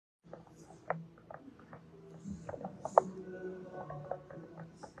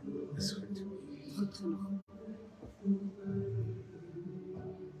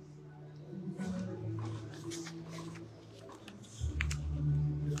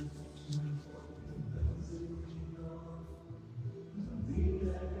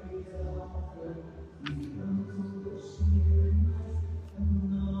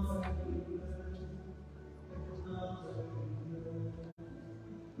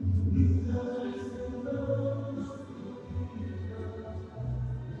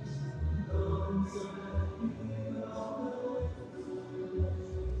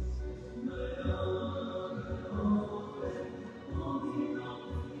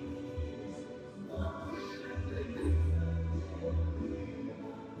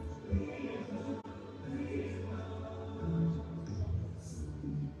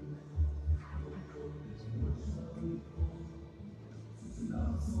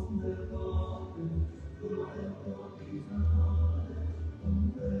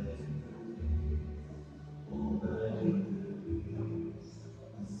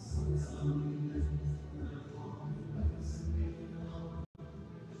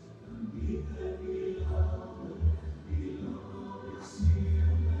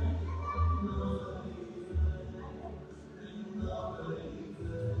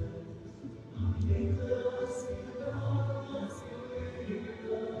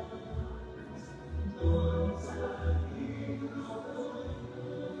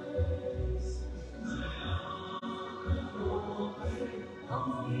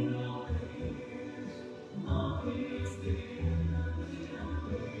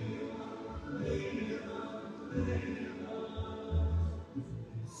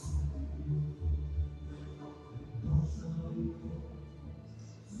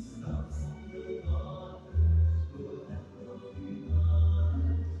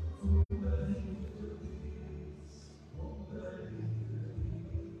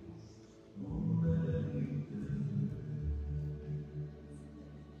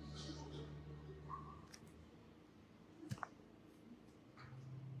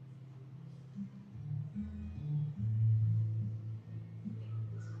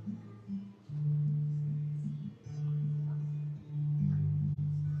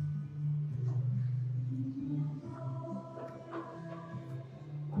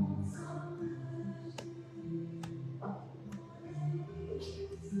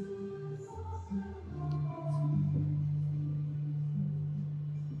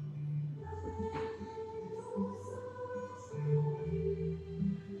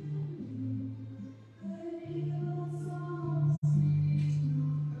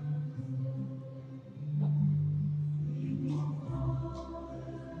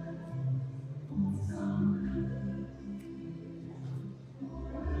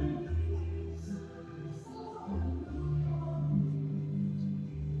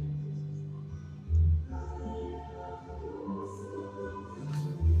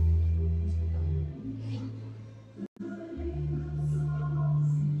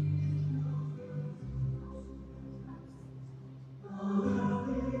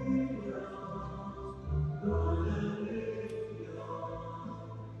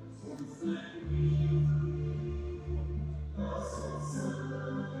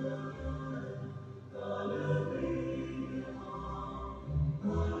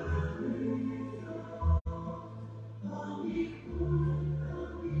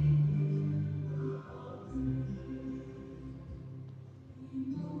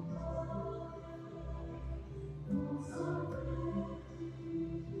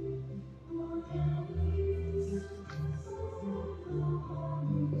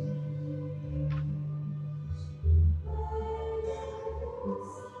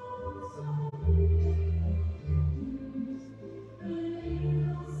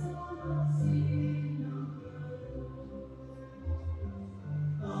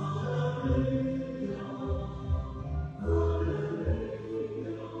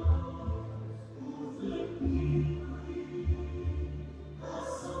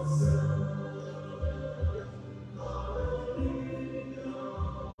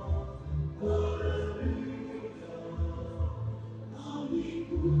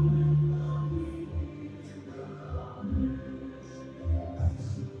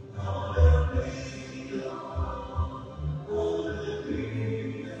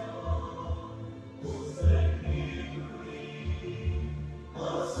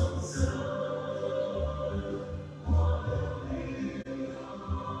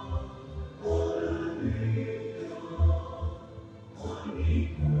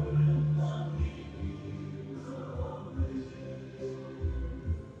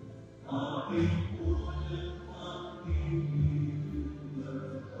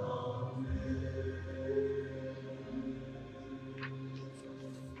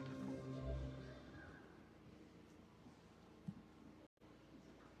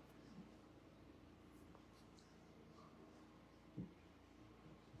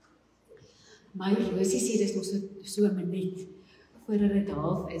My Rosie sê dis nog so 'n minuut voordat dit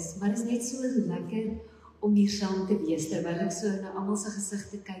half is, maar dit is net so lekker om hier saam te wees, terwyl ek so na almal se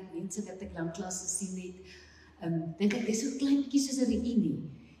gesigte kyk, mense wat ek lanklaas gesien het. Dink ek, dis so klein bietjie soos 'n reunie,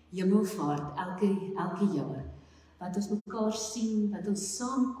 hemelvaart, elke jaar, wat ons mekaar sien, wat ons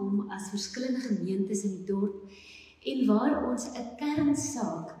saamkom as verskillende gemeentes in die dorp, en waar ons 'n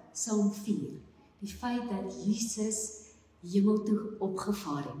kernsaak saam vier, die feit dat Jesus hemel toe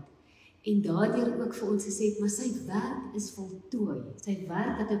opgevaar het, en daardeur ook vir ons gesê het, maar sy werk is voltooi, sy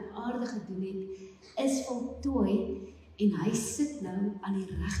werk wat hy op aarde gedoen het, is voltooi, en hy sit nou aan die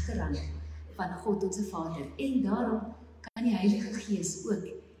regterhand van God ons Vader, en daarom kan die Heilige Gees ook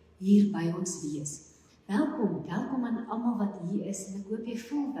hier by ons wees. Welkom aan almal wat hier is, en ek hoop jy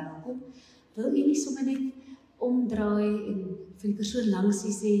voel welkom. Wil jy nie sommer net omdraai en vir die persoon langs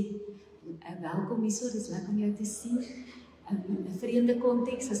jy sê, welkom hierso, dis lekker om jou te sien. In 'n vreemde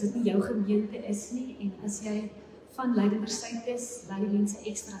konteks, as dit nie jou gemeente is nie, en as jy van Lydenburg-Suid is, laat die mense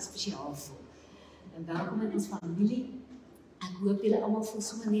extra spesiaal voel. En welkom in ons familie. Ek hoop julle almal voel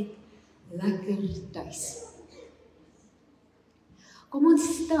sommer net lekker tuis. Kom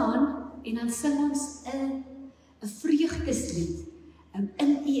ons staan en dan sing ons 'n vreugdeslied.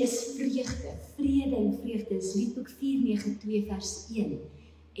 In U is vreugde, vrede en vreugde, is Liedboek 492 vers 1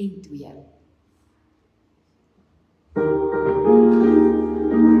 en 2.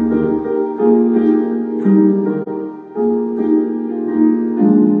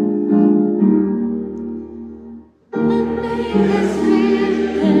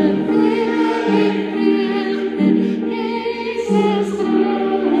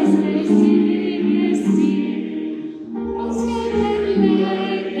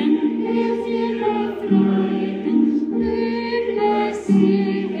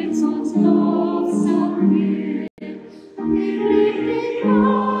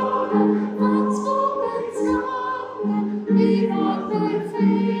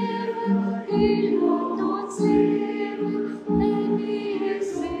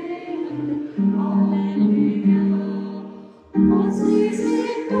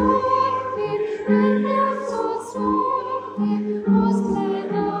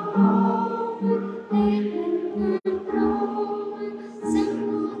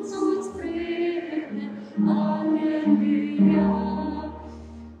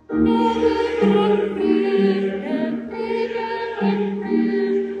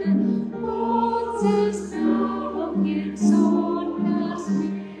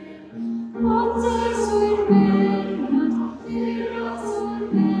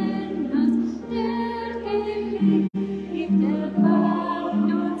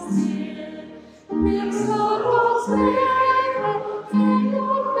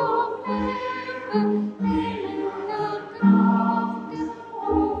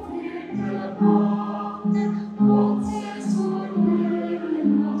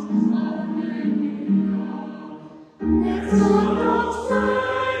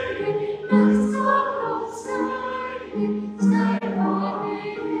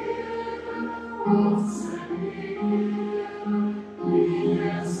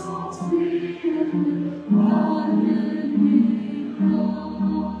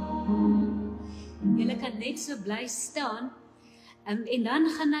 Bly staan, en dan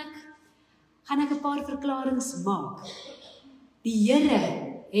gaan ek 'n paar verklaringe maak. Die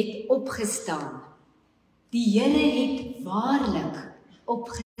Here het opgestaan. Die Here het waarlik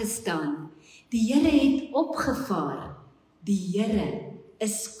opgestaan. Die Here het opgevaar. Die Here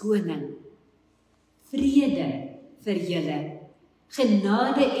is koning. Vrede vir julle,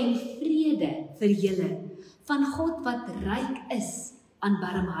 genade en vrede vir julle, van God wat ryk is aan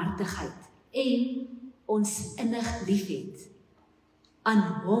barmhartigheid en ons innig liefhet.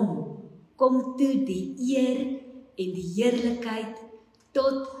 Aan hom kom toe die eer en die heerlikheid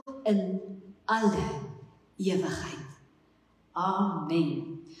tot in alle ewigheid.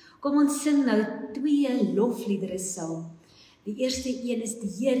 Amen. Kom ons sing nou 2 lofliedere saam. Die eerste een is die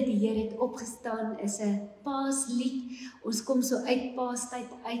Heer het opgestaan, is 'n Paaslied. Ons kom so uit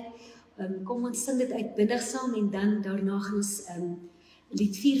Paastyd uit. Kom ons sing dit uitbundig saam, en dan daarna gaan ons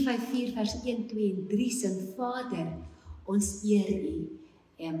Lied 454 vers 1, 2 en 3 sing, Vader, ons eer U.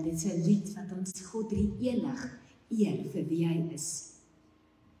 Dit is 'n lied wat ons God drie enig eer vir wie hy is.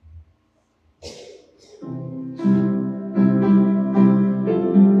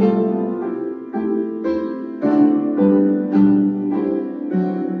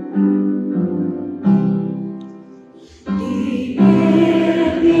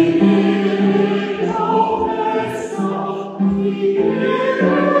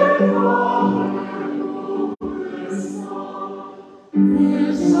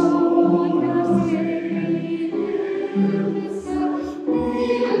 There's so much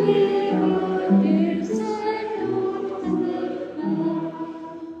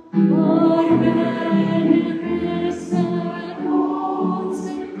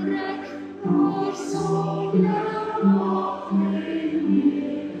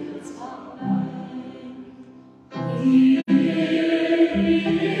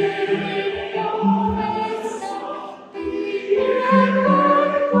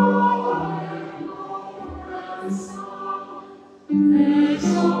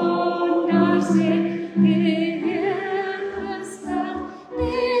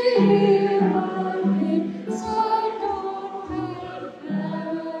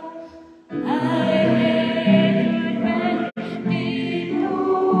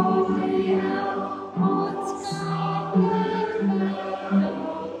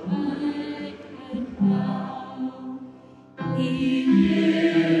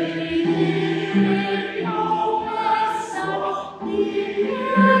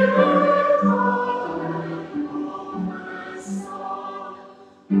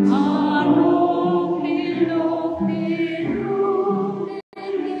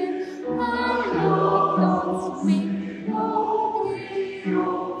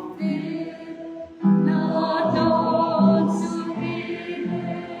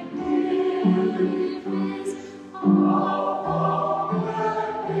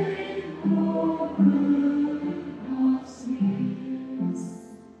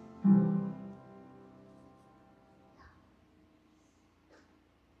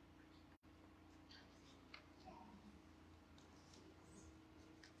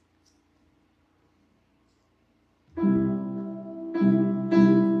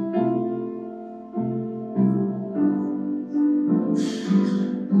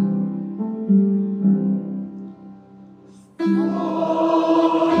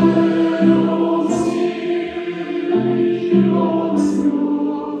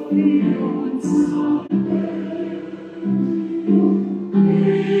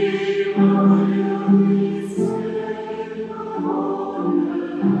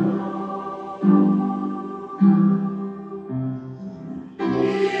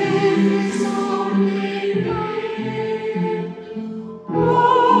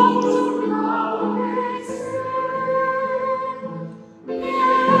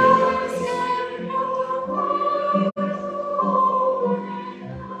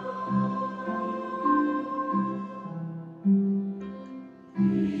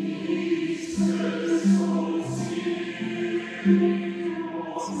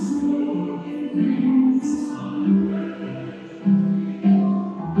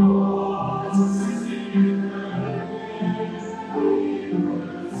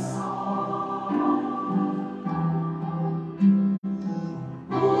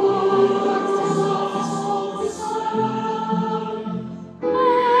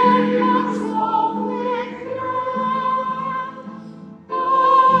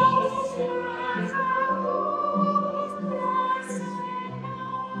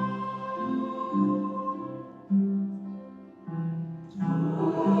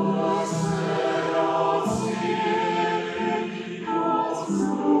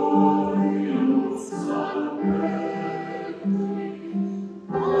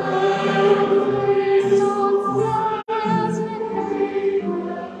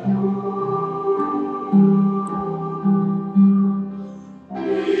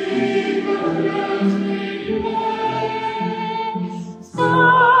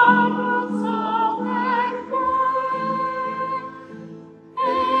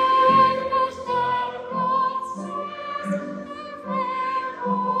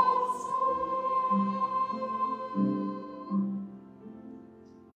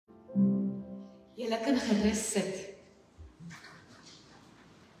Julle kan gerus sit.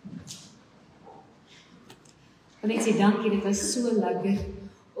 En ek sê dankie, dit was so lekker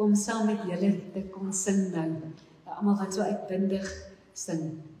om saam met julle te kon sing nou. Almal wat so uitbundig sing.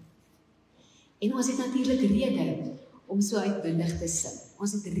 En ons het natuurlik rede om so uitbundig te sing.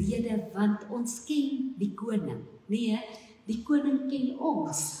 Ons het rede want ons ken die koning. Nee, die koning ken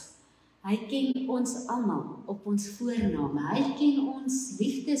ons. Hy ken ons almal op ons voorname. Hy ken ons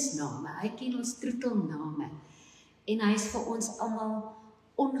liefdesname. Hy ken ons troetelname. En hy is vir ons almal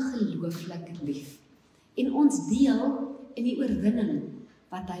ongelooflik lief. En ons deel in die oorwinning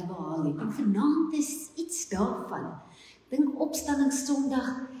wat hy behaal het. En vanaand is iets daarvan. Dink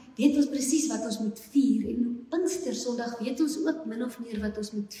Opstandingssondag weet ons presies wat ons moet vier. En Pinkstersondag weet ons ook min of meer wat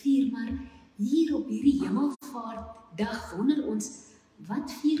ons moet vier. Maar hier op hierdie Hemelvaartdag wonder ons,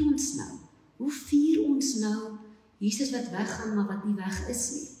 wat vier ons nou? Hoe vier ons nou Jesus wat weggaan, maar wat nie weg is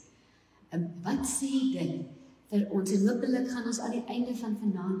nie? En wat sê dit vir ons? En hopelik gaan ons aan die einde van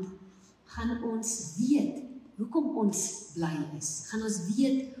vanaand, gaan ons weet hoekom ons bly is. Gaan ons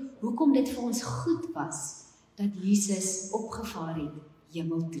weet hoekom dit vir ons goed was, dat Jesus opgevaar het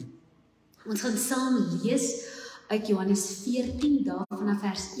hemel toe. Ons gaan saam lees uit Johannes 14, daar vanaf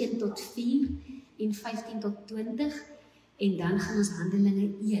vers 1 tot 4 en 15 tot 20, en dan gaan ons Handelinge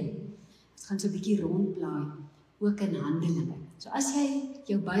 1. Ons gaan so 'n bietjie rondblaai, ook in Handelinge. So as jy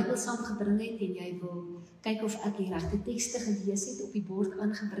jou Bybel saamgebring het en jy wil kyk of ek die regte tekste gelees het, op die bord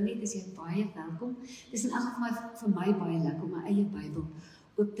aangebring het, is jy baie welkom. Dit is in elk geval vir my baie lekker om my eie Bybel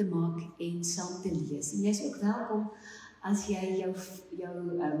oop te maak en saam te lees. En jy is ook welkom as jy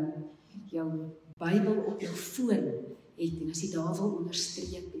jou Bybel op jou foon het, en as jy daar wil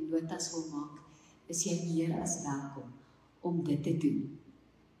onderstreep en notas wil maak, is jy meer as welkom om dit te doen.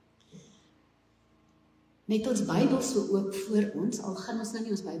 Met ons Bybel so oop voor ons, al gaan ons nou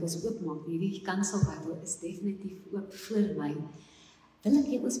nie ons Bybels oopmaak nie, die kanselbybel is definitief oop voor my, wil ek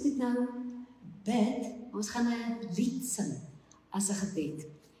hê ons moet nou bid, ons gaan 'n lied sing as 'n gebed.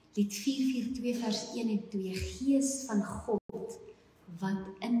 Lied 442 vers 1 en 2, Gees van God, wat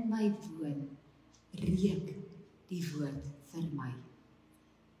in my woon, reek die woord vir my.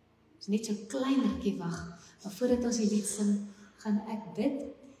 Dit is net so kleinertjie wag, maar voordat ons die lied sing, gaan ek bid,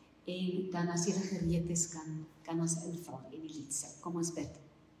 en dan as jy gereed is, kan ons inval en die lied sing. Kom ons bid.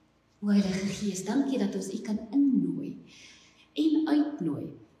 O Heilige Gees, dankie dat ons U kan innooi en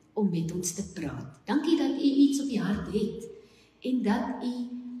uitnooi om met ons te praat. Dankie dat U iets op die hart het, en dat U,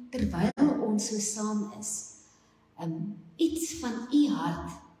 terwyl ons so saam is, iets van U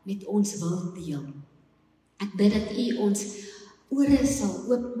hart met ons wil deel. Ek bid dat U ons ore sal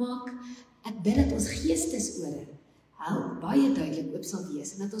oopmaak, ek bid dat ons geestesore baie duidelik oop sal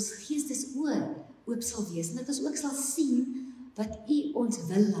wees, en dat ons geestesoor oop sal wees, en dat ons ook sal sien wat U ons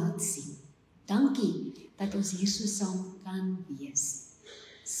wil laat sien. Dankie dat ons hier so saam kan wees.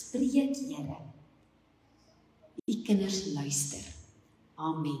 Spreek, Here. U kinders luister.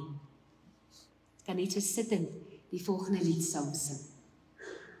 Amen. Ek kan net so sit en die volgende lied saam sing.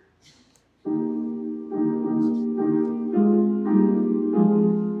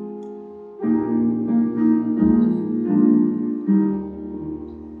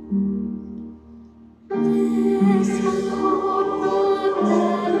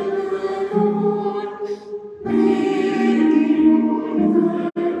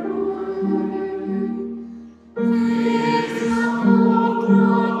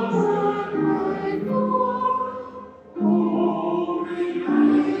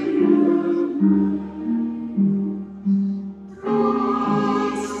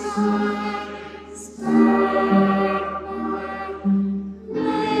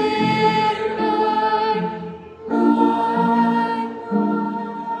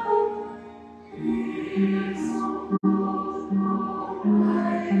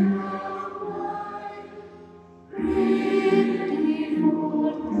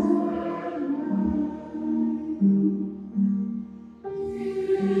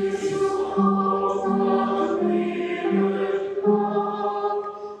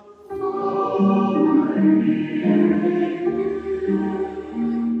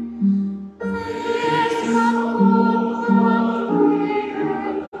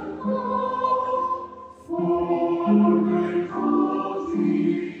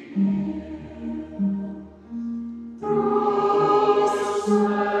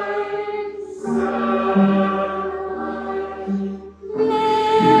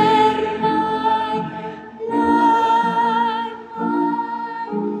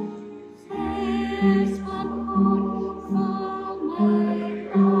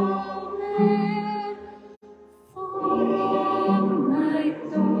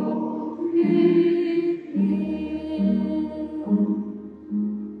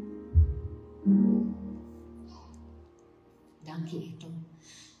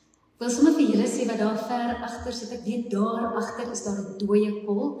 Sit ek weet daar agter is daar 'n dooie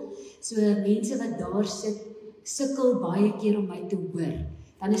kol. So mense wat daar sit, sukkel baie keer om my te hoor.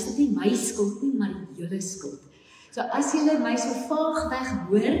 Dan is dit nie my skuld nie, maar julle skuld. So as julle my so vaagweg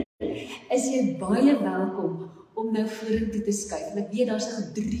hoor, is jy baie welkom om nou vorentoe te skuif. En ek weet daar's 'n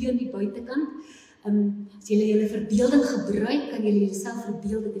gedreun aan die buitekant. As julle julle verbeelding gebruik, kan julle jouself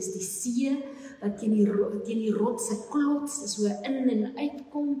verbeel dit is die see wat teen die rotse klots, so in en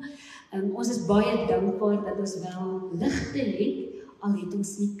uitkom. Ons is baie dankbaar dat ons wel ligte het, al het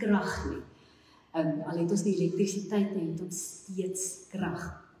ons nie krag nie. Al het ons nie elektrisiteit nie, het ons steeds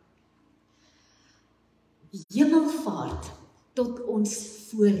krag. Hemelvaart tot ons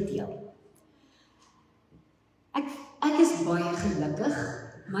voordeel. Ek is baie gelukkig.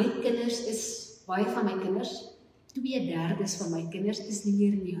 My kinders baie van my kinders, 2/3 van my kinders is nie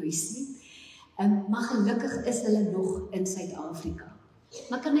meer in die huis nie. Maar gelukkig is hulle nog in Suid-Afrika.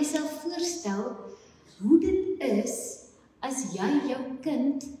 maar kan myself voorstel hoe dit is as jy jou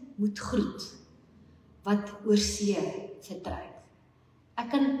kind moet groet wat oor see vertrek. Ek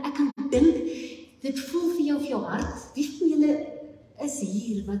kan dink, dit voel vir jou hart, wie van julle is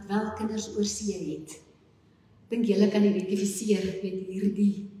hier wat wel kinders oor see het? Dink julle kan identifiseer met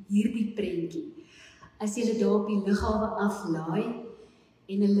hierdie prentjie. As julle daar op die lughawe aflaai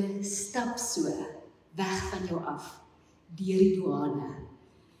en hulle stap so weg van jou af, deur die douane.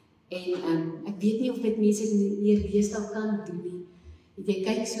 En ek weet nie of dit mense meer deesdae kan doen nie. Jy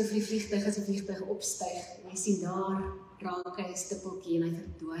kyk so vir die vliegtuig as die vliegtuig opstyg, en jy sien daar raak hy 'n stippeltjie en hy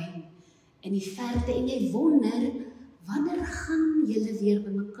verdwyn in die verte en jy wonder, wanneer gaan julle weer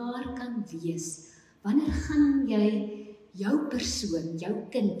by mekaar kan wees? Wanneer gaan jy jou persoon, jou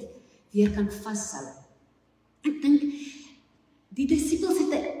kind, weer kan vashou? Ek dink, die disippels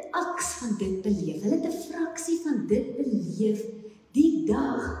het 'n aks van dit beleef. Hulle het 'n fraksie van dit beleef die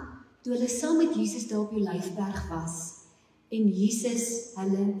dag toe hulle saam met Jesus daar op die Lydenburg was en Jesus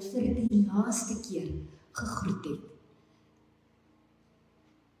hulle vir die laaste keer gegroet het.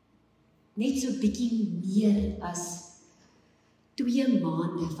 Net so bietjie meer as 2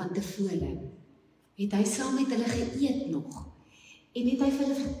 maande van tevore het hy saam met hulle geëet nog en het hy vir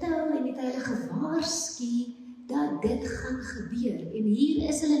hulle vertel en het hy hulle gewaarsku dat dit gaan gebeur. En hier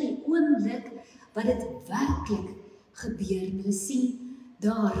is hulle in die oomblik wat dit werklik gebeur. En hulle sien,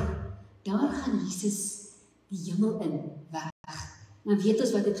 daar gaan Jesus die hemel in weg. Nou weet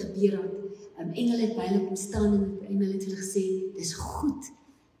ons wat dit gebeur het. Engele het by hulle kom staan en hulle het hulle gesê, dis goed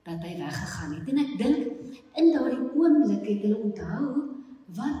dat hy weggegaan het. En ek dink, in daardie oomblik het hulle onthou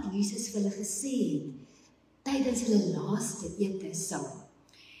wat Jesus vir hulle gesê het tydens hulle laaste ete saam.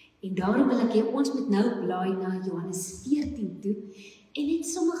 En daarom wil ek hê, ons moet nou blaai na Johannes 14 toe, en net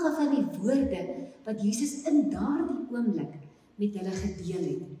sommige van die woorde wat Jesus in daardie oomblik met hulle gedeel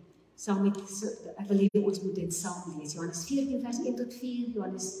het. Saam met, ek wil hê ons moet dit saam lees. Johannes 14 vers 1 tot 4,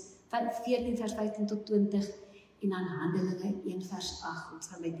 Johannes 14 vers 15 tot 20, en dan Handelinge 1 vers 8. Ons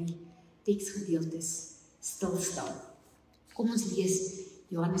gaan by die teksgedeeltes stil staan. Kom ons lees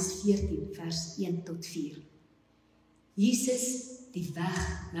Johannes 14 vers 1 tot 4. Jesus, die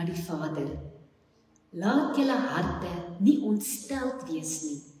weg na die Vader. Laat julle harte nie ontsteld wees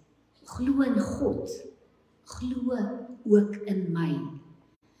nie. Glo in God, glo ook in my.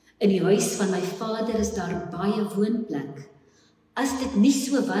 In die huis van my Vader is daar baie woonplek. As dit nie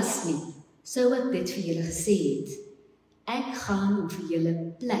so was nie, sou ek dit vir julle gesê het. Ek gaan om vir julle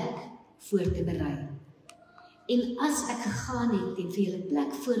plek voor te berei. En as ek gegaan het en vir julle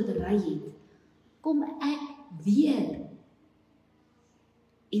plek voorberei het, kom ek weer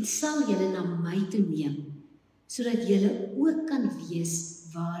en sal julle na my toe neem, sodat julle ook kan wees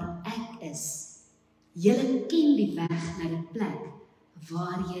waar ek is. Julle ken die weg na die plek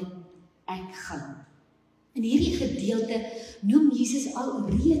waarheen ek gaan. In hierdie gedeelte noem Jesus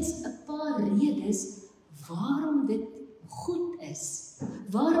alreeds 'n paar redes waarom dit goed is,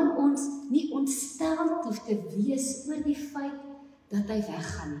 waarom ons nie ontsteld hoef te wees oor die feit dat hy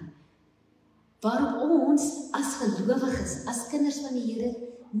weggaan nie. Waarom ons as gelowiges, as kinders van die Here,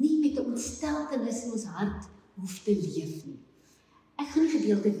 nie met 'n ontsteltenis in ons hart hoef te leef nie. Ek gaan die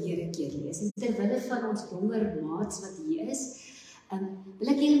gedeelte weer 'n keer lees, en terwille van ons jonger maats wat hier is, wil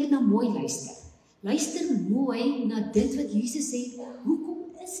ek julle nou mooi luister. Luister mooi na dit wat Jesus sê,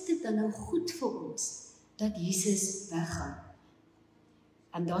 hoekom is dit dan nou goed vir ons dat Jesus weggaan?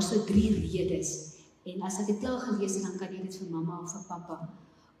 En daar is so 3 redes, en as ek dit klaar gelees het, dan kan jy dit vir mamma of vir pappa,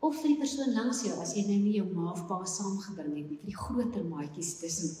 of vir die persoon langs jou, as jy nou nie jou ma of pa saamgebring het nie, vir die groter maatjies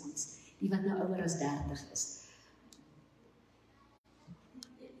tussen ons, die wat nou ouer as 30 is.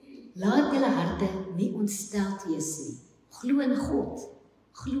 Laat julle harte nie ontsteld wees nie. Glo in God,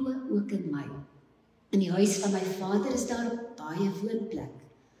 glo ook in my. In die huis van my Vader is daar baie woonplek.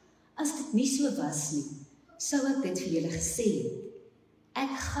 As dit nie so was nie, sou ek dit vir julle gesê het. Ek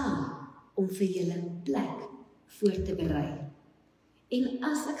gaan om vir julle plek voor te berei. En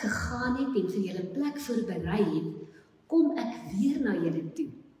as ek gegaan het en vir julle plek voorberei het, kom ek weer na julle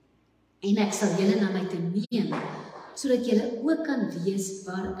toe. En ek sal julle na my toe neem, sodat julle ook kan wees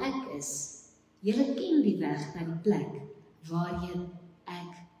waar ek is. Julle ken die weg na die plek waarheen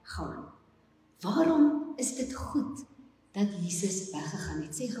ek gaan. Waarom is dit goed dat Jesus weggegaan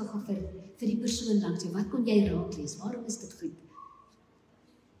het? Sê gou vir die persoon langs jou, wat kon jy raak lees? Waarom is dit goed?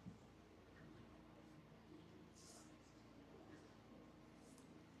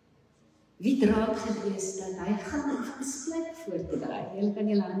 Wie draak gelees dat hy gaan om plek voor te berei? Julle kan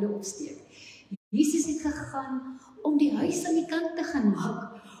julle hande opsteek. Jesus het gegaan om die huis aan die kant te gaan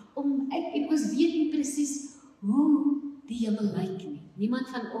maak, en ons weet nie presies hoe die hemel lyk nie. Niemand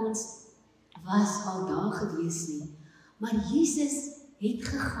van ons was al daar gewees nie. Maar Jesus het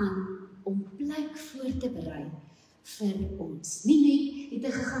gegaan om plek voor te berei vir ons. Nie net het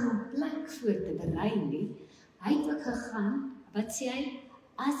hy gegaan om plek voor te berei nie, hy het ook gegaan, wat sê hy?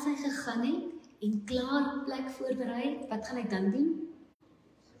 As hy gegaan het en klaar plek voorberei het, wat gaan hy dan doen?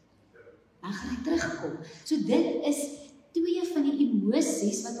 Dan gaan hy terugkom. So dit is twee van die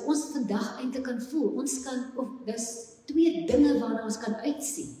emosies wat ons vandag eintlik kan voel. Ons kan, of dis twee dinge waarna ons kan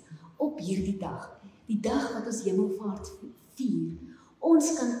uitsien op hierdie dag. Die dag wat ons hemelvaart vier.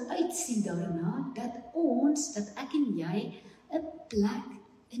 Ons kan uitsien daarna dat ek en jy 'n plek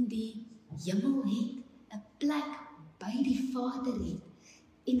in die hemel het, 'n plek by die Vader het,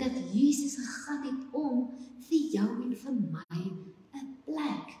 en dat Jesus gegaan het om vir jou en vir my 'n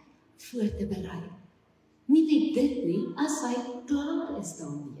plek voor te berei. Nie net dit nie, as hy klaar is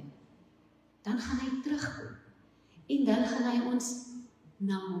daarmee, dan gaan hy terugkom, en dan gaan hy ons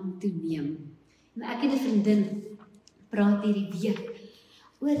na hom toe neem. En ek en 'n vriendin praat hierdie week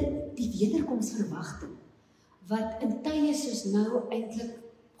oor die wederkomsverwagting, wat in tye soos nou eintlik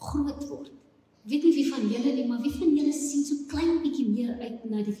groot word. Ek weet nie wie van julle nie, maar wie van julle sien so klein bietjie meer uit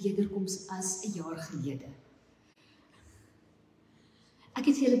na die wederkoms as 'n jaar gelede? Ek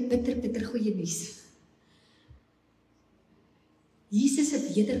het vir julle bitter goeie nuus. Jesus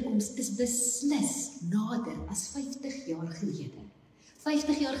se wederkoms is beslis nader as 50 jaar gelede.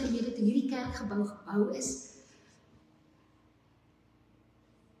 50 jaar gelede toe hierdie kerkgebou gebou is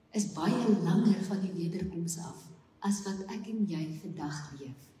baie langer van die wederkoms af as wat ek en jy vandag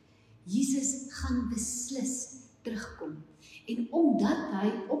leef. Jesus gaan beslis terugkom. En omdat hy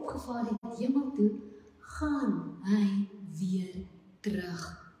opgevaar het hemel toe, gaan hy weer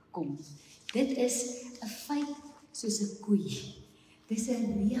terugkom. Dit is 'n feit soos 'n koei. Dis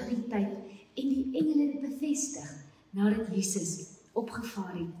 'n realiteit, en die engele het bevestig nadat Jesus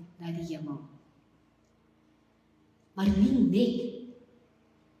opgevaar het na die hemel. Maar nie net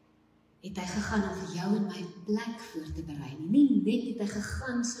het hy gegaan om vir jou en my plek voor te berei nie. Nie net het hy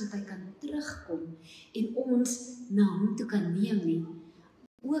gegaan sodat hy kan terugkom en ons na hom toe kan neem nie.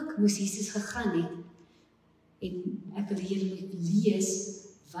 Ook moes Jesus gegaan het, en ek wil julle lees,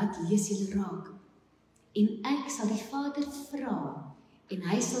 wat lees julle raak? En ek sal die Vader vra, en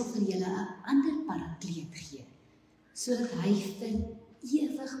hy sal vir julle 'n ander parakleet gee, sodat hy vir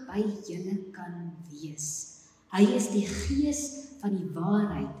ewig by julle kan wees. Hy is die Gees van die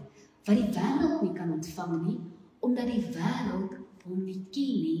waarheid, wat die wêreld nie kan ontvang nie, omdat die wêreld hom nie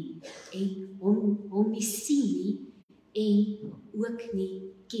ken nie, en hom nie sien nie, en ook nie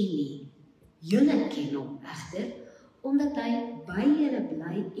ken nie. Julle ken hom egter, omdat hy by julle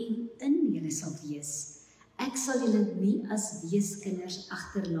bly en in julle sal wees. Ek sal julle nie as weeskinders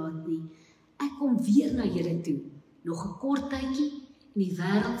agterlaat nie. Ek kom weer na julle toe, nog 'n kort tydjie, en die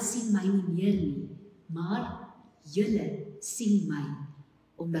wêreld sien my nie meer nie, maar julle sien my,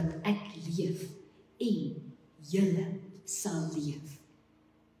 omdat ek leef, en julle sal leef.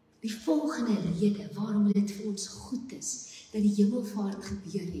 Die volgende rede waarom dit vir ons goed is, dat die hemelvaart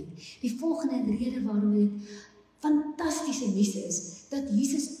gebeur het, die volgende rede waarom dit fantastiese nuus is, dat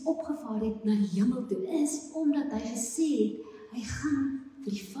Jesus opgevaar het na die hemel toe, is omdat hy gesê het, hy gaan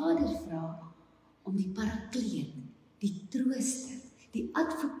vir die Vader vra om die parakleet, die trooster, die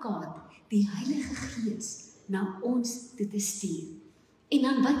advokaat, die Heilige Gees na ons toe te stuur. En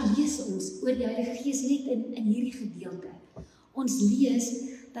dan wat lees ons oor die Heilige Gees net in hierdie gedeelte? Ons lees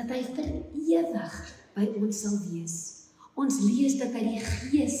dat hy vir ewig by ons sal wees. Ons lees dat hy die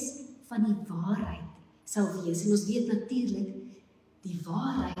Gees van die waarheid sal wees. En ons weet natuurlik, die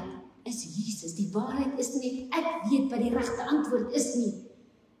waarheid is Jesus. Die waarheid is nie, ek weet wat die regte antwoord is nie.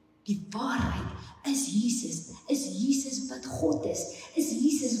 Die waarheid is Jesus wat God is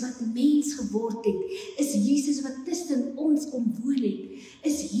Jesus wat mens geword het, is Jesus wat tussen ons kom woon het,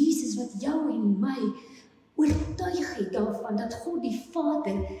 is Jesus wat jou en my oortuig het daarvan dat God die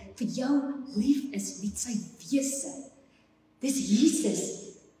Vader vir jou lief is met sy wese. Dis Jesus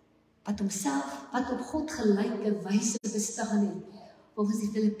wat homself, wat op God gelyke wyse bestaan het, volgens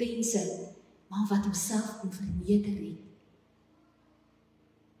die Filippense, maar wat homself kom verneder het,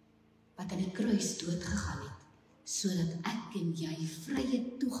 wat aan die kruis doodgegaan het, sodat ek en jy vrye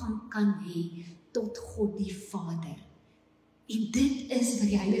toegang kan hê tot God die Vader. En dit is wat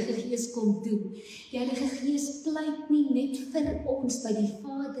die Heilige Gees kom doen. Die Heilige Gees pleit nie net vir ons by die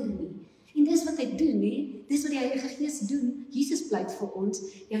Vader nie. En dis wat hy doen, nie? Dis wat die Heilige Gees doen. Jesus pleit vir ons,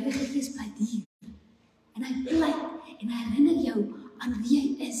 die Heilige Gees pleit hier. En hy pleit en hy herinner jou aan wie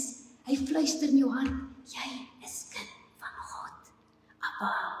hy is. Hy fluister in jou hart, jy is kind van God.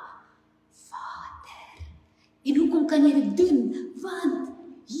 Abba, Vader. En hoekom kan jy dit doen? Want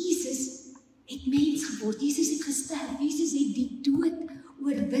Jesus het mens geword, Jesus het gesterf, Jesus het die dood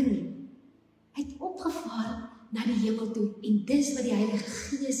oorwin. Hy het opgevaar na die hemel toe, en dis wat die Heilige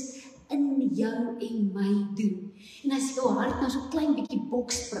Gees in jou en my doen. En as jou hart nou so klein bietjie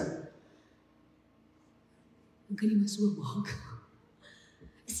boks spring, dan kan jy maar so maak.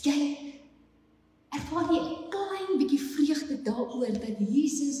 As jy ervaar jy 'n klein bietjie vreugde daaroor dat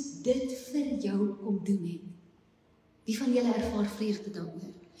Jesus dit vir jou kom doen het. Wie van julle ervaar vreugde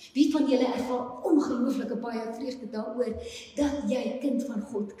daaroor? Wie van julle ervaar ongelooflike baie vreugde daaroor dat jy kind van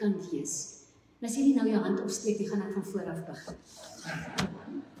God kan wees? En as jy nie nou jou hand opsteek, die gaan ek van vooraf begin.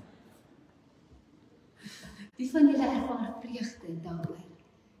 Wie van julle ervaar vreugde daaroor?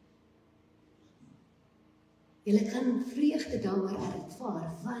 Julle kan vreugde daaroor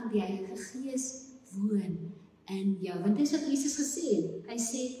ervaar, want die Heilige Gees woon in jou. Want dis wat Jesus gesê het. Hy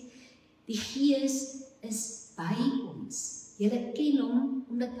sê, die Gees is by ons. Julle ken hom,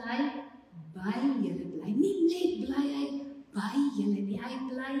 omdat hy by julle bly. Nie net bly hy by julle nie, hy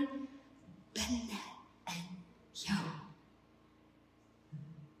bly binne in jou.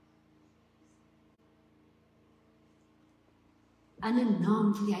 Ander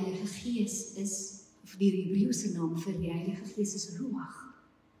naam vir die Heilige Gees is, of die Hebreëse naam vir die Heilige Gees is Ruach.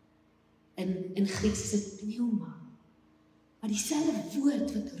 In Grieks is dit pneuma. Maar dieselfde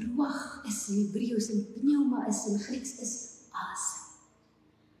woord wat Ruach is in Hebreëus en pneuma is in Grieks is asem.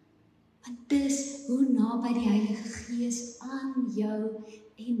 Want dis hoe naby die Heilige Gees aan jou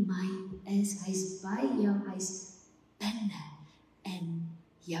en my is. Hy's by jou, hy's binne in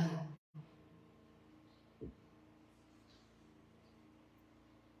jou.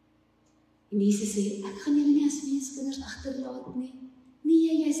 En Jesus sê, ek gaan julle nie as weeskinders agterlaat nie.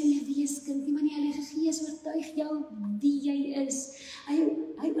 Nee, jy is nie 'n weeskind nie, maar die Heilige Gees oortuig jou wie jy is. Hy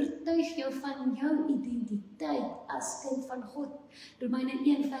oortuig jou van jou identiteit as kind van God. Romeine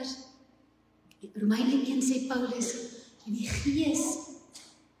 1 sê Paulus, en die Gees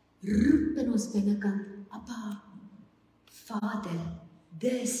roep in ons binnekant, Abba, Vader,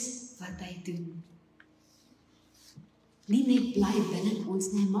 dis wat hy doen. Nie net bly binne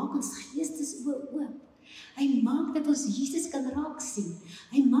ons nie, hy maak ons geestesoë oop. Hy maak dat ons Jesus kan raak sien.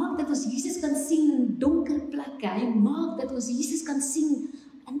 Hy maak dat ons Jesus kan sien in donker plekke. Hy maak dat ons Jesus kan sien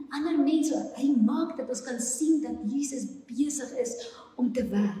in ander mense. Hy maak dat ons kan sien dat Jesus besig is om te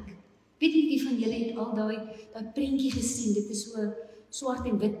werk. Weet nie wie van julle het al daai prentjie gesien? Dit is so swart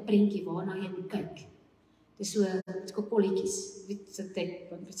en wit prentjie waarna jy moet kyk. Dit is so kolletjies, weet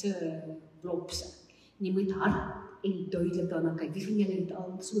so blobse. En jy moet hard en duidelik daarna kyk. Wie van julle het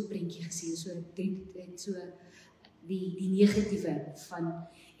al so 'n prentjie gesien, so die negatiewe van,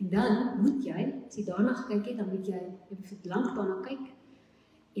 en dan moet jy, as jy daarna gekyk het, dan moet jy lank daarna kyk,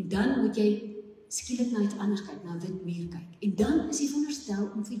 en dan moet jy skielik na iets anders kyk, na 'n wit muur kyk, en dan is jy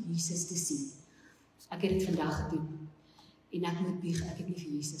veronderstel om vir Jesus te sien. Ek het dit vandag gedoen, en ek moet bieg, ek het nie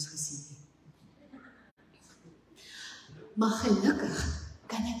vir Jesus gesien nie. Maar gelukkig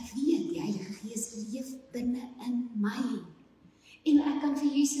kan ek weet, die Heilige Gees leef binne in my. En ek kan vir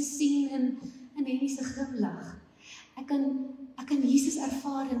Jesus sien in Henny se glimlag. Ek kan Jesus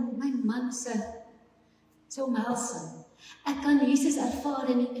ervaar in my man se omhelsing. Ek kan Jesus ervaar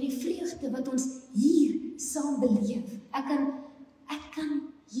in die vreugde wat ons hier saam beleef. Ek kan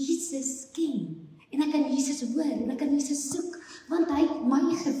Jesus ken. En ek kan Jesus hoor, en ek kan Jesus soek, want hy het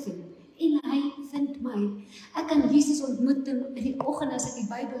my gevind. En hy vind my. Ek kan Jesus ontmoet in die oggend as ek die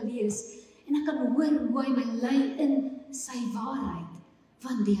Bybel lees, en ek kan hoor hoe hy my lei in sy waarheid,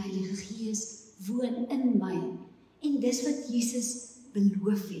 want die Heilige Gees woon in my, en dis wat Jesus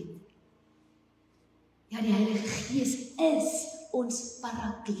beloof het. Ja, die Heilige Gees is ons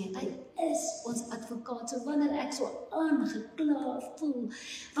parakleet, hy is ons advokaat, so wanneer ek so aangekla voel,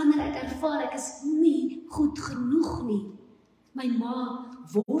 wanneer ek ervaar ek is nie goed genoeg nie, my ma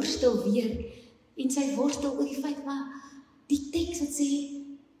worstel weer, en sy worstel oor die feit, maar die teks wat sê,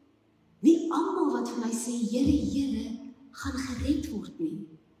 nie almal wat vir my sê, Here, Here, gaan gered word nie.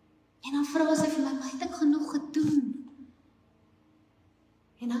 En dan vra sy vir my, maar het ek genoeg gedoen?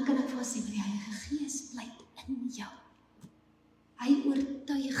 En dan kan ek vir haar sê, die Heilige Gees bly in jou. Hy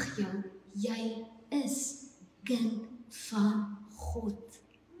oortuig jou, jy is kind van God.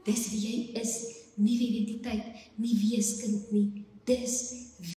 Dis wie jy is, nie wie identiteit, nie weeskind nie. Dis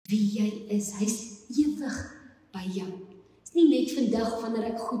wie jy is. Hy's ewig by jou. Dis nie net vandag wanneer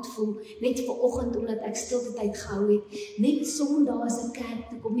ek goed voel, net vanoggend omdat ek stilte tyd gehou het, net Sondag as ek kerk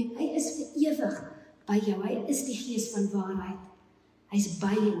toe kom nie. Hy is vir ewig by jou. Hy is die Gees van waarheid. Hy's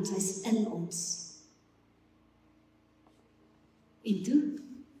by ons, hy's in ons.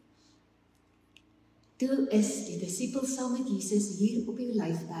 Toe is die disippels saam met Jesus hier op die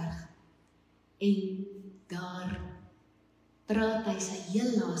Olyfberg en daar praat hy sy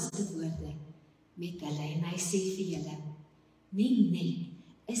heel laaste woorde met hulle en hy sê vir julle, nie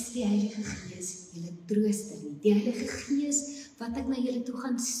net is die Heilige Gees julle trooster nie, die Heilige Gees wat ek na julle toe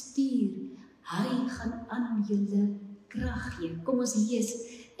gaan stuur, hy gaan aan julle krag gee. Kom ons lees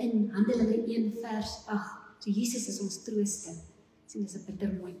in Handelinge 1 vers 8, so Jesus is ons trooster. Sien, dis 'n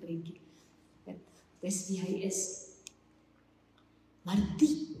bitter mooi prentjie. Dis wie hy is. Maar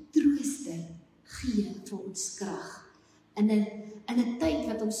die trooster gee vir ons krag. In 'n tyd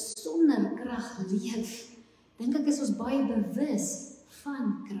wat ons sonder krag leef, dink ek is ons baie bewus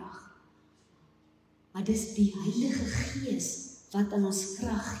van krag. Maar dis die Heilige Gees wat aan ons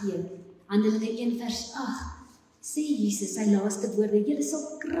krag gee. Handelinge 1 vers 8 sê Jesus sy laaste woorde, julle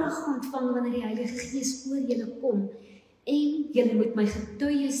sal krag ontvang wanneer die Heilige Gees oor julle kom en julle moet my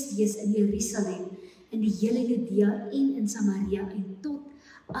getuies wees in Jerusalem, in die hele Judea en in Samaria en tot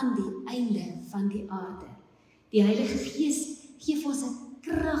aan die einde van die aarde. Die Heilige Gees gee vir ons 'n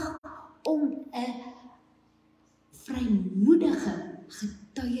krag om 'n vrymoedige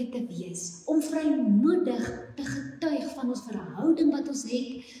getuie te wees, om vrymoedig te getuig van ons verhouding wat ons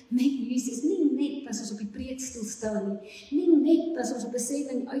het met Jesus, nie net as ons op die preekstoel staan nie net as ons op 'n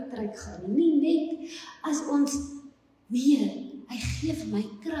sending uitreik gaan nie net as ons, nee, hy gee vir my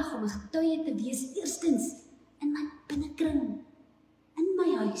krag om 'n getuie te wees, eerstens in my binnekring, in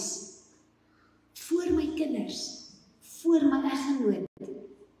my huis, voor my kinders, voor my eggenoot,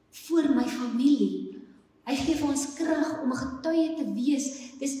 voor my familie. Hy gee vir ons krag om 'n getuie te wees,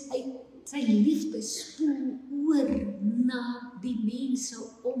 dis sy liefde spoel oor na die mense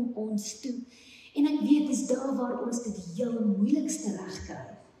om ons toe. En ek weet, dis daar waar ons dit heel moeilikste reg kry.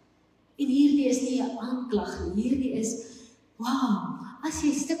 En hierdie is nie 'n aanklag nie, hierdie is, wow, as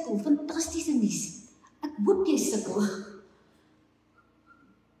jy sukkel, fantastiese nuus. Ek hoop jy sukkel.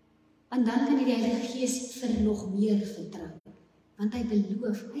 En dan kan jy die Heilige Gees vir nog meer vertrou. Want hy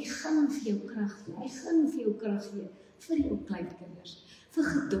beloof, hy gaan vir jou krag gee, hy gaan vir jou krag gee, vir jou kleinkinders, vir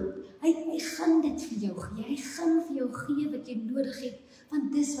geduld, hy gaan dit vir jou gee, hy gaan vir jou gee wat jy nodig het,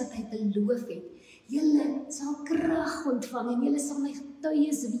 want dis wat hy beloof het. Julle sal krag ontvang en julle sal my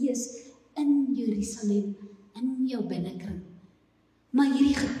getuies wees in Jerusalem, in jou binnekring. Maar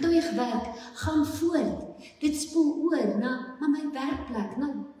hierdie getuigwerk gaan voort, dit spoel oor na my werkplek, na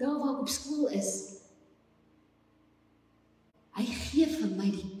daar waar ek op skool is. Hy gee vir my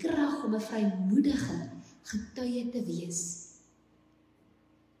die krag om 'n vrymoedige getuie te wees.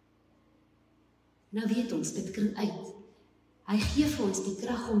 Nou weet ons, dit kring uit. Hy gee vir ons die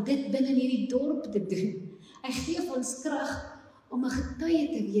krag om dit binne hierdie dorp te doen. Hy gee vir ons krag om 'n getuie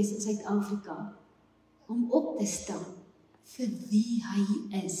te wees in Suid-Afrika. Om op te staan vir wie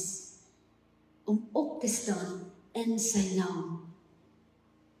hy is. Om op te staan in sy naam.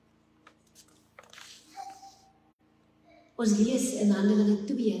 Ons lees in Handelinge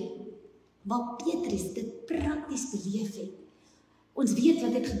 2, waar Petrus dit prakties beleef het. Ons weet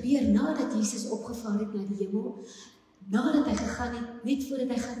wat het gebeur nadat Jesus opgevaar het na die hemel, nadat hy gegaan het, net voordat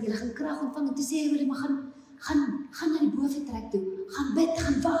hy gaan, julle gaan krag ontvang, en toe sê hy, maar gaan na die boventrek toe, gaan bid,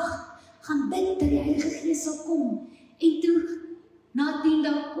 gaan wag, gaan bid dat die Heilige Gees sal kom. En toe, na 10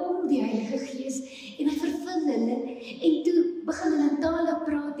 dae kom die Heilige Gees, en hy vervul hulle, en toe begin hulle in tale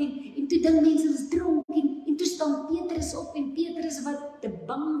praat, en toe dink mense is dronk, en toe staan Petrus op, en Petrus wat te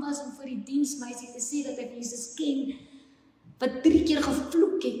bang was om vir die diensmeisie te sê dat hy Jesus ken, wat 3 keer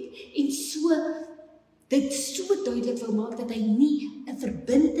gevloek het, en so, dit so duidelik wil maak, dat hy nie 'n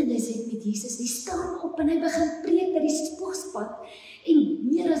verbintenis het met Jesus, hy staan op, en hy begin preek by die spoegspad, en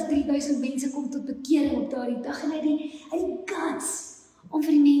meer as 3000 mense kom tot bekering op daardie dag, en hy die guts, om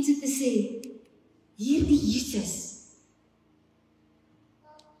vir die mense te sê, hierdie Jesus,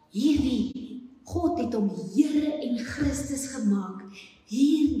 hierdie God het hom Here en Christus gemaak,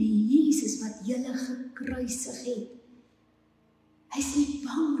 hierdie Jesus wat julle gekruisig het. Hy is nie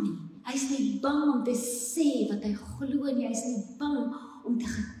bang nie, hy is nie bang om te sê wat hy glo nie, hy is nie bang om te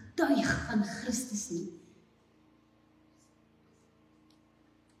getuig van Christus nie.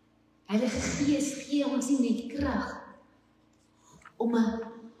 Heilige Gees gee ons nie net krag om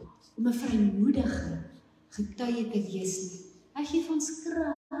 'n vrymoedige getuie te wees nie. Hy gee vir ons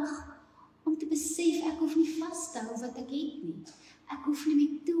krag om te besef, ek hoef nie vas te hou wat ek het nie. Ek hoef nie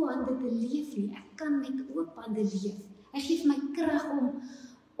met toe hande te leef nie, ek kan met oop hande leef. Hy gee vir my krag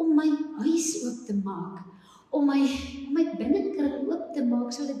om my huis oop te maak, om my binnekring oop te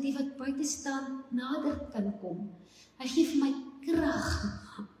maak, sodat die wat buite staan nader kan kom. Hy gee vir my krag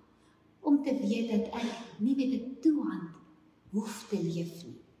om te weet dat ek nie met 'n toehand hoef te leef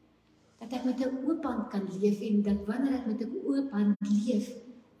nie. Dat dat ek met 'n oop hand kan leef en dat wanneer ek met 'n oop hand leef,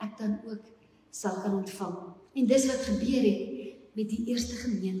 ek dan ook sal kan ontvang. En dis wat gebeur het met die eerste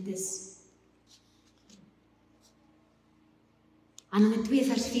gemeentes. Handelinge 2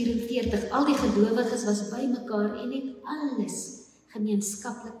 vers 44, al die gelowiges was by mekaar en het alles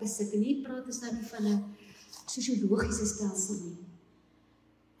gemeenskaplik besit. En hier praat ons nou nie van 'n sosiologiese stelsel nie.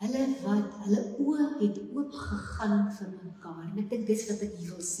 Hulle oë het oopgegaan vir mekaar. En ek dink dis wat ek hier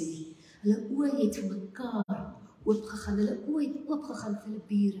wil sê. Hulle oë het vir mekaar oopgegaan. Hulle oë het oopgegaan vir hulle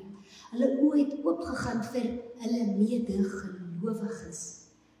bure. Hulle oë het oopgegaan vir hulle medegelowiges.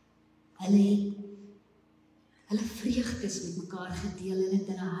 Hulle vreugdes met mekaar gedeel. Hulle het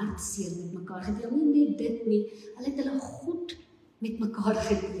hulle hartseer met mekaar gedeel. Nie net dit nie. Hulle het hulle goed met mekaar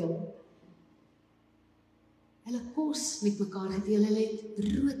gedeel. Hulle kos met mekaar gedeel. Hulle het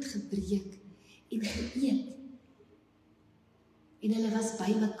brood gebreek en geëet. En hulle was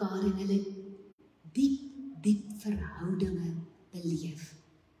by mekaar en hulle het diep verhoudinge beleef.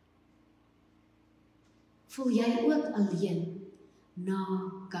 Voel jy ook alleen na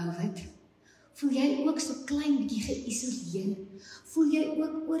COVID? Voel jy ook so klein bietjie geïsoleer? Voel jy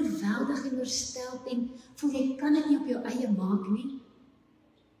ook oorweldig en oorstelp en voel jy kan dit nie op jou eie maak nie?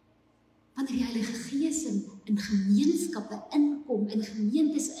 Wanneer die Heilige Gees in gemeenskappe inkom, in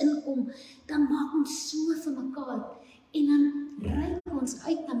gemeentes inkom, dan maak ons so vir mekaar en dan reik ons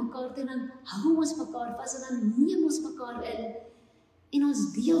uit na mekaar toe en dan hou ons mekaar vas en dan neem ons mekaar in en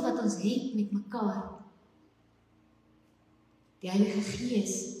ons deel wat ons het met mekaar. Die Heilige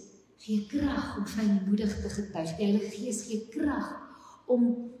Gees gee krag om vrymoedig te getuig. Die Heilige Gees gee krag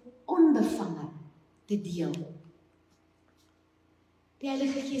om onbevange te deel. Die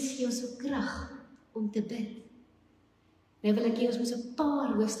Heilige Gees gee ons so krag om te bid. Nou wil ek hê ons moet 'n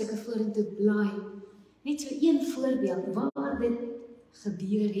paar hoofstukke vorentoe blaai. Net so een voorbeeld waar dit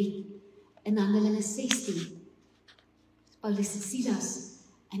gebeur het in Handelinge 16. Paulus en Silas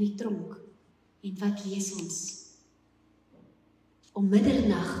in die tronk. En wat lees ons? Om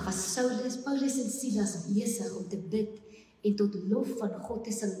middernag was Paulus en Silas besig om te bid en tot lof van God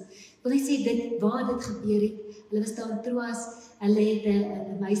te sing. Ek wil net sê dit waar dit gebeur het. Hulle was daar in Troas. Hulle het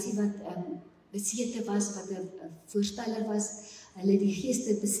 'n meisie wat besete was, wat 'n voorsteller was. Hulle het die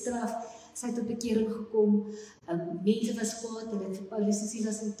geeste bestraf. Sy het op bekering gekom. Mense was kwaad. Hulle het vir Paulus en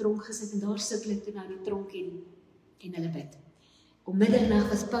Silas in die tronk gesit en daar sukkel hulle toe nou in die tronk en hulle bid. Om middernag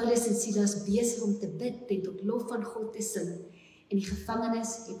was Paulus en Silas besig om te bid en tot lof van God te sing. En die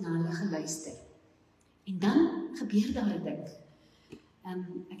gevangenes het na hulle geluister. En dan gebeur daar 'n ding.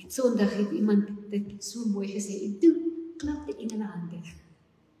 Ek het Sondag het iemand dit so mooi gesê. En toe klap die engele hande.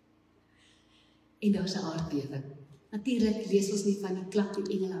 En daar's 'n aardbewing. Natuurlik lees ons nie van die klap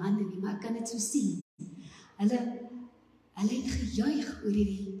die engele hande nie, maar ek kan dit so sien. Hulle het gejuig oor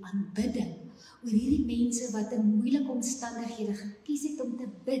hierdie aanbidding, oor hierdie mense wat in moeilike omstandighede gekies het om te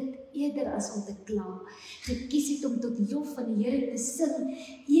bid eerder as om te kla, gekies het om tot lof van die Here te sing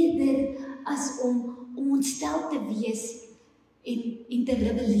eerder as om ontstel te wees en te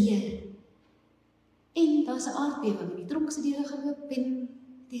rebelleer. En daar's 'n aardbewing en die tronk se deure geoop en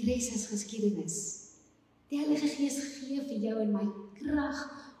die res is geskiedenis. Die Heilige Gees gee vir jou en my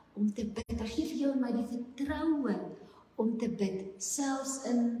krag om te bid. Hy gee vir jou en my die vertroue om te bid, selfs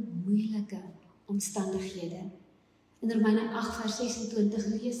in moeilike omstandighede. In Romeine 8 vers 26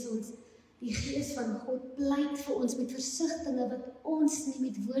 lees ons, die Gees van God pleit vir ons met versigtinge wat ons nie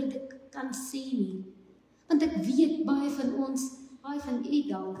met woorde kan sê nie. Want ek weet baie van ons, baie van u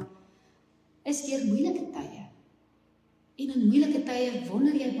dalk, is deur moeilike tye. En in moeilike tye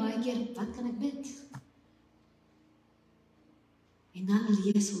wonder jy baie keer, wat kan ek bid? En dan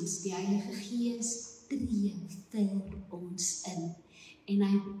lees ons, die Heilige Gees tree vir ons in. En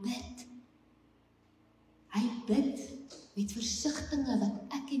hy bid met versigtinge wat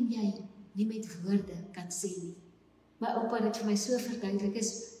ek en jy nie met woorde kan sê nie. My oupa het dit vir my so verduidelik is,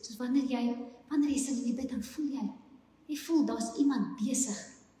 soos wanneer jy sing en jy bid, dan voel jy voel, daar's iemand besig,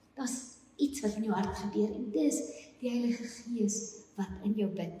 daar's iets wat in jou hart gebeur, en dis die Heilige Gees wat in jou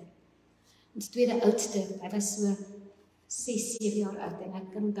bid. Ons tweede oudste, hy was so 6-7 jaar oud, en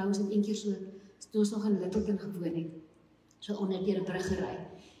ek kan onthou, ons het een keer so, toe ons nog in Lydenburg gewoon het, so onder deur 'n brug gery,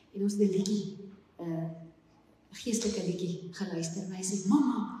 en ons het 'n liedjie, 'n geestelike liedjie geluister, en hy sê,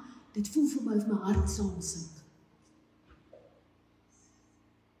 mama, dit voel vir my of my hart saam sing.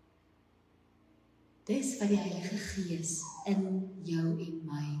 Dis wat die Heilige Gees in jou en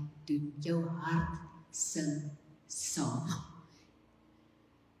my doen, jou hart sing saam.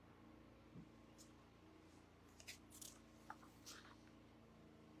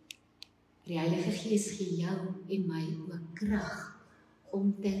 Die Heilige Gees gee jou en my ook krag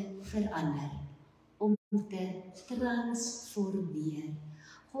om te verander, om te transformeer.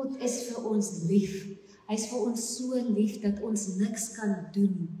 God is vir ons lief. Hy is vir ons so lief dat ons niks kan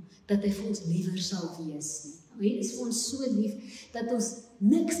doen dat hy vir ons liewer sal wees nie. Hy is vir ons so lief dat ons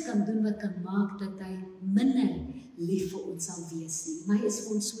niks kan doen wat kan maak dat hy minder lief vir ons sal wees nie. Maar hy is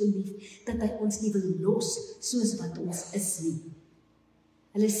vir ons so lief dat hy ons nie wil los soos wat ons is nie.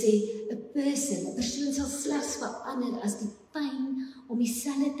 Hulle sê, 'n persoon sal slegs verander as die pyn om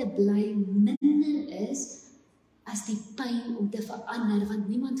dieselfde te bly minder is as die pyn om te verander, want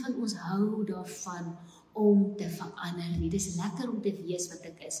niemand van ons hou daarvan om te verander nie. Dis lekker om te wees wat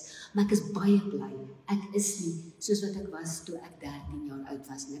ek is, maar ek is baie bly. Ek is nie soos wat ek was toe ek 13 jaar oud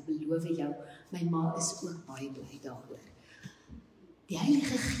was, en ek beloof jou, my ma is ook baie bly daaroor. Die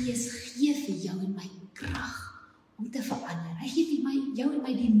Heilige Gees gee vir jou en my krag om te verander. Hy gee vir jou en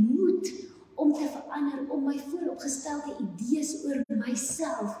my die moed om te verander, om my vooropgestelde idees oor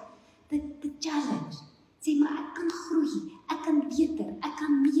myself te challenge. Sê, maar ek kan groei, ek kan beter, ek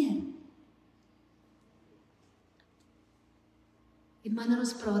kan meer. En wanneer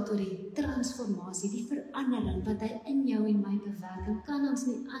ons praat oor die transformasie, die verandering wat hy in jou en my bewerk, dan kan ons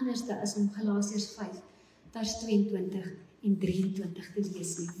nie anders as om Galasiërs 5 vers 22 en 23 te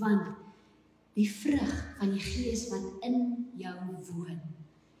lees nie, want die vrug van die Gees wat in jou woon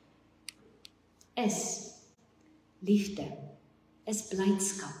is liefde, is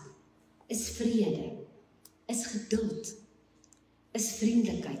blydskap, is vrede, is geduld, is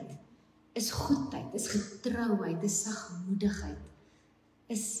vriendelikheid, is goedheid, is getrouheid, is sagmoedigheid,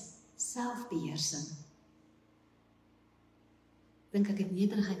 is selfbeheersing. Dink ek het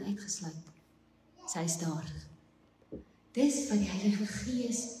nederigheid uitgesluit. Sy is daar. Dis wat die Heilige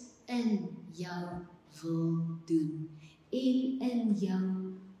Gees in jou wil doen en in jou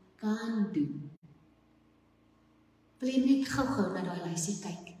kan doen. Wil jy net gou-gou na daai lysie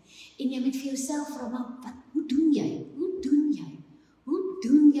kyk en jy moet vir jouself vra, maar hoe doen jy? Hoe doen jy? Hoe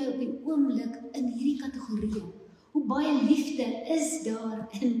doen jy op die oomblik in hierdie kategorieë? Hoe baie liefde is daar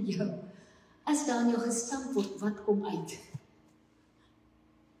in jou? As daar in jou gestamp word, wat kom uit?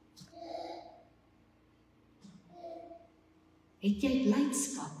 Het jy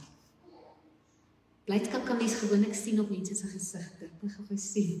blydskap? Blydskap kan mens gewoonlik sien op mense se gesigte. Ek het gou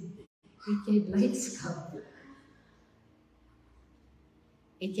gesien. Het jy blydskap?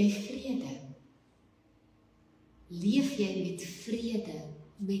 Het jy vrede? Leef jy met vrede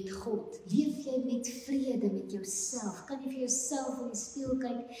met God? Leef jy met vrede met jouself? Kan jy vir jouself in die spieël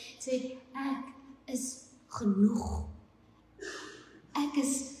kyk, sê, ek is genoeg. Ek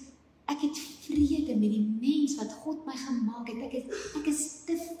het vrede met die mens wat God my gemaak het. Ek is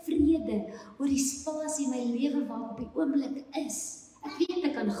tevrede oor die spasie in my lewe waar op die oomblik is. Ek weet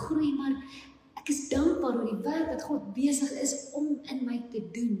ek kan groei, maar ek is dankbaar oor die werk wat God besig is om in my te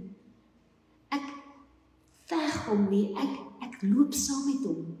doen. Ek veg hom nie, ek loop saam met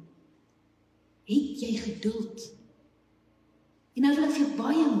hom. Het jy geduld? En nou wil ek vir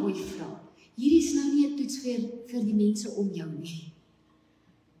baie mooi vra. Hierdie is nou nie 'n toets vir die mense om jou nie.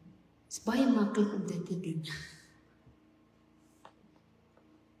 Het is baie maklik om dit te doen.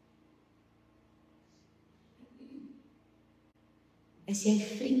 Is jy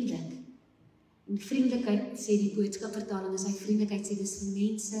vriendelik? En vriendelikheid, sê die boodskapvertaling, is hy vriendelikheid, sê dis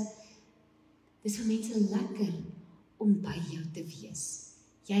vir mense lekker om by jou te wees.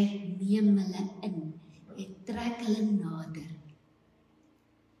 Jy neem hulle in, jy trek hulle nader.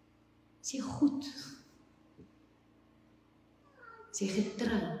 Is jy goed? Is jy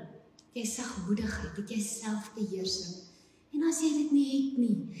getrou? Jy sagmoedigheid, het jy selfbeheersing. En as jy dit nie het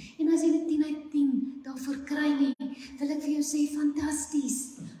nie, en as jy dit 10 uit 10 daarvoor kry nie, wil ek vir jou sê,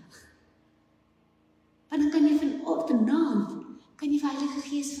 fantasties. Want dan kan jy vanaand, kan jy vir Heilige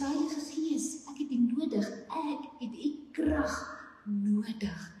Gees vra, Heilige Gees, ek het U nodig, ek het U krag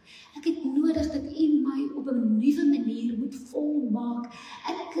nodig. Ek het nodig dat U my op 'n nuwe manier moet volmaak.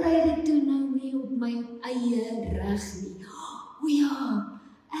 Ek kry dit toe nou nie op my eie reg nie. O ja,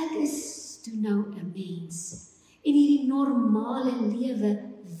 ek is toe nou 'n mens. En hierdie normale lewe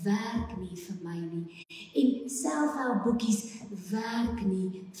werk nie vir my nie. En selfhelpboekies werk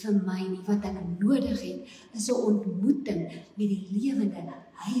nie vir my nie. Wat ek nodig het, is 'n ontmoeting met die lewende,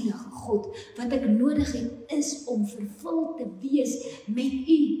 heilige God. Wat ek nodig het, is om vervul te wees met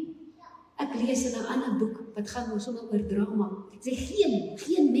U. Ek lees in 'n ander boek, wat gaan sommer oor drama. Ek sê,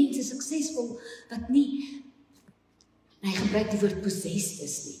 geen mens is suksesvol, wat nie, en hy gebruik die woord possessed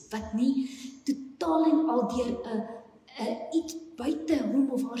is nie, wat nie totaal en al deur iets buite hom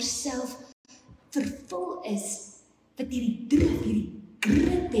of haarself vervul is, wat hierdie druk, hierdie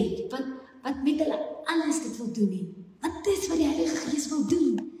grit het, wat met hulle alles dit wil doen nie, wat Want dis wat die Heilige Gees wil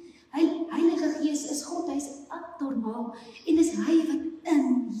doen. Heilige Gees is God, hy is abnormaal en dis hy wat in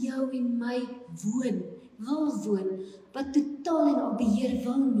jou en my wil woon, wat totaal en al beheer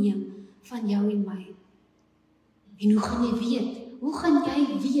wil neem van jou en my. En hoe gaan jy weet? Hoe gaan jy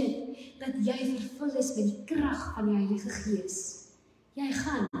weet dat jy vervul is met die krag van die Heilige Gees? Jy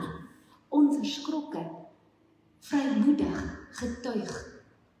gaan onverskrokke, vrymoedig getuig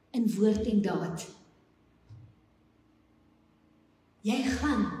in woord en daad. Jy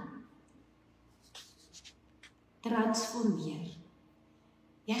gaan transformeer.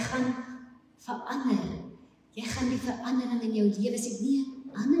 Jy gaan verander. Jy gaan die verandering in jou lewe sien. Nie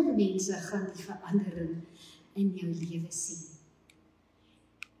ander mense gaan die verandering in jou lewe sien.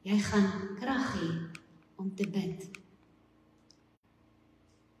 Jy gaan krag hê om te bid.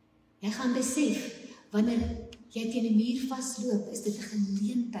 Jy gaan besef, wanneer jy teen 'n muur vasloop, is dit 'n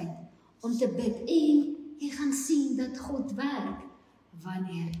geleentheid om te bid. En jy gaan sien dat God werk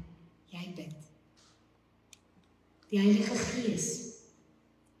wanneer jy bid. Die Heilige Gees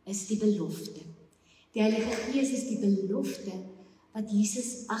is die belofte. Die Heilige Gees is die belofte wat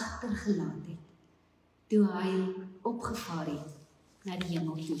Jesus agtergelaat het, toe hy opgevaar het na die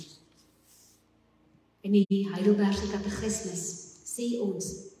hemel toe. In die Heidelbergse Katekismes sê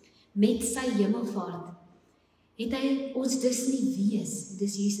ons, met sy hemelvaart het hy ons dus nie wees,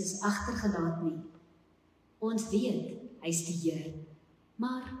 dis Jesus agtergelaat nie. Ons weet, hy is die Heer,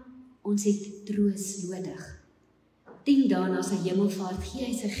 maar ons het troos nodig. 10 dae na sy hemelvaart gee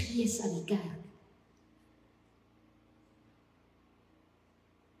hy sy Gees aan die kerk.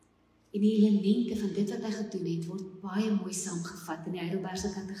 En die elemente van dit wat hy gedoen het, word baie mooi saamgevat in die Heidelbergse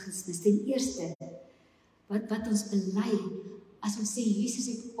Katekismes. Ten eerste, wat ons bely, as ons sê Jesus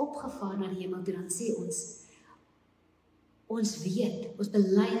het opgevaar na die hemel toe, dan sê ons weet, ons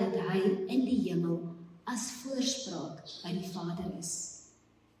bely dat hy in die hemel as voorspraak by die Vader is.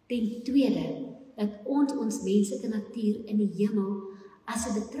 Ten tweede, dat ons menslike natuur in die hemel as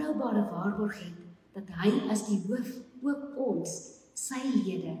 'n betroubare waarborg het, dat hy as die hoof ook ons, sy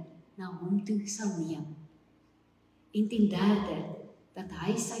lede, na hom toe sal neem. En ten derde, dat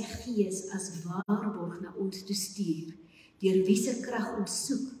hy sy Gees as waarborg na ons toe stuur, deur wie se krag ons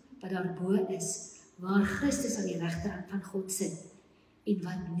soek, wat daarbo is, waar Christus aan die regterhand van God sit, en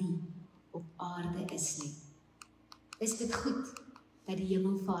wat nie op aarde is nie. Is dit goed dat die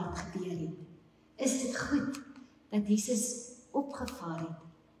hemelvaart gebeur het? Is dit goed dat Jesus opgevaar het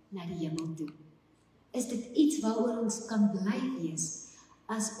na die hemel toe? Is dit iets waaroor ons kan bly wees,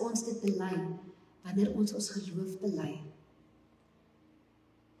 as ons dit bely, wanneer ons geloof bely?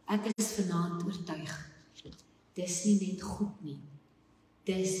 Ek is vanaand oortuig, dis nie net goed nie,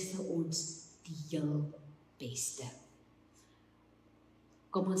 dis vir ons die heel beste.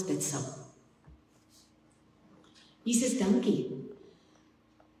 Kom ons bid saam. Jesus, dankie,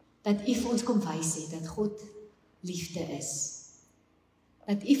 dat U vir ons kom wys het, dat God liefde is.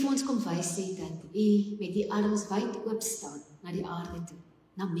 Dat U vir ons kom wys het, dat U met die arms wyd oop staan, na die aarde toe,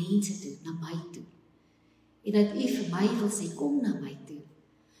 na mense toe, na my toe. En dat U vir my wil sê, kom na my toe.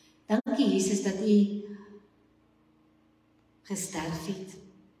 Dankie Jesus, dat U gesterf het.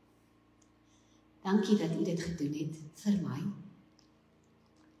 Dankie dat U dit gedoen het vir my.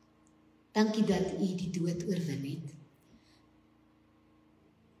 Dankie dat U die dood oorwin het.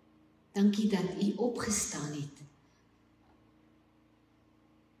 Dankie dat U opgestaan het.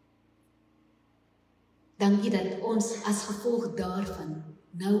 Dankie dat ons as gevolg daarvan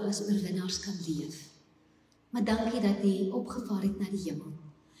nou as oorwinnaars kan leef. Maar dankie dat U opgevaar het na die hemel.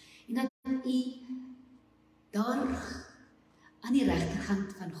 En dat U daar aan die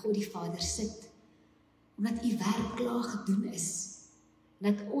regterkant van God die Vader sit. Omdat U werk klaar gedoen is.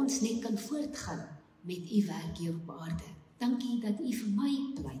 En dat ons net kan voortgaan met U werk hier op aarde. Dankie dat U vir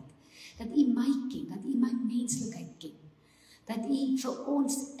my pleit. Dat U my ken, dat U my menslikheid ken. Dat U vir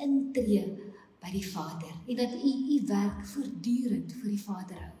ons intree by die Vader. En dat U werk voortdurend vir die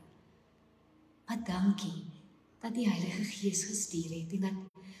Vader hou. Maar dankie dat die Heilige Gees gestuur het. En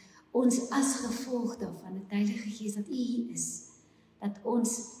dat ons as gevolg daarvan, dat die Heilige Gees, dat U hier is. Dat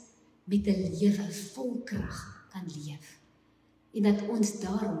ons met 'n lewe vol krag kan leef. En dat ons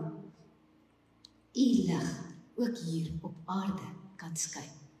daarom U lig ook hier op aarde kan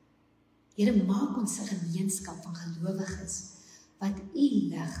skyn. Here, maak ons 'n gemeenskap van gelowiges wat U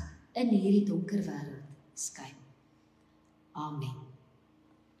lig in hierdie donker wêreld skyn. Amen.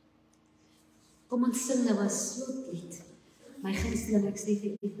 Kom ons sing nou as slotlied. My gunsteling, ek sê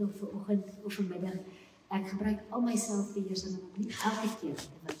vir u vanoggend of vanmiddag, ek gebruik al my selfbeheersing om nie elke keer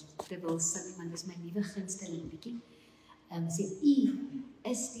te wil sing, want dis my nuwe gunsteling bietjie. Sê, U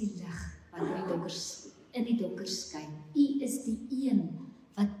is die lig wat deur die donker in die donker skyn. U is die een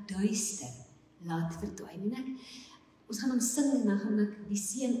wat duister laat verdwyn. En ons gaan hom sing en dan gaan ek die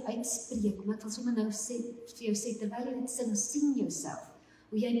seën uitspreek, maar ek wil sommer nou vir jou sê, terwyl jy dit sing, sien jouself,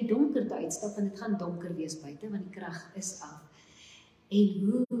 hoe jy in die donker uitstap, en dit gaan donker wees buite, want die krag is af. En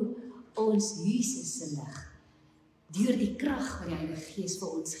hoe ons Jesus se lig, deur die krag wat die Heilige Gees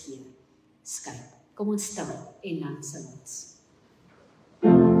vir ons gee, skyn. Kom ons staan en dan sing ons.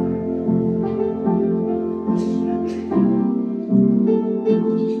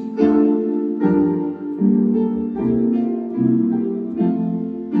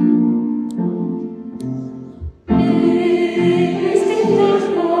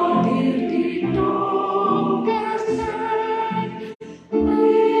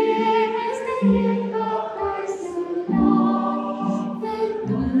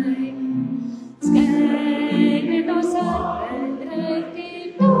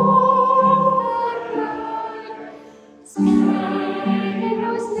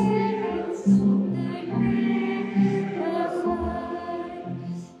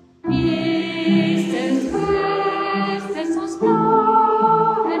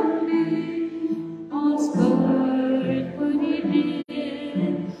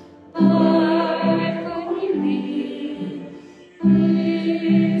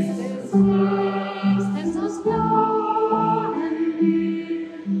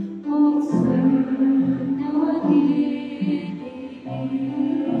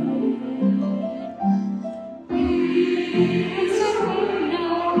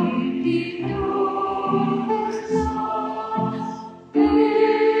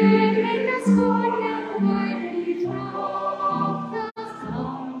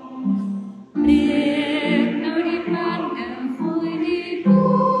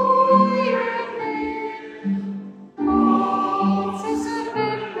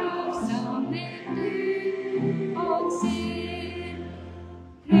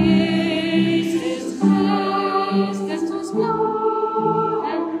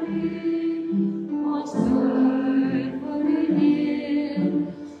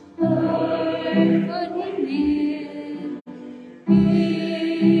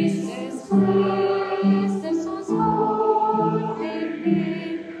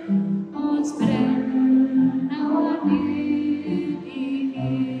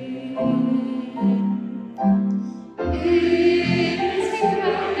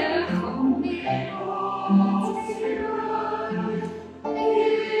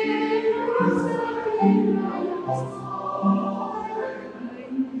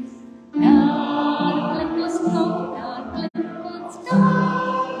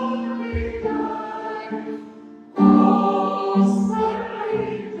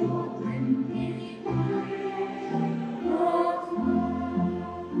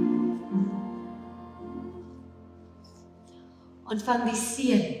 Ontvang die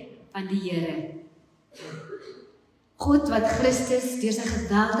seën van die Here. God wat Christus deur sy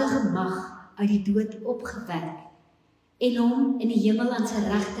geweldige mag uit die dood opgewek en hom in die hemel aan sy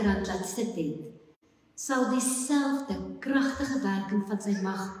regterhand laat sit het, sal dieselfde kragtige werking van sy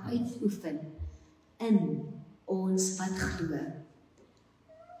mag uitoefen in ons wat glo.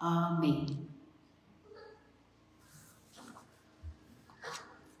 Amen.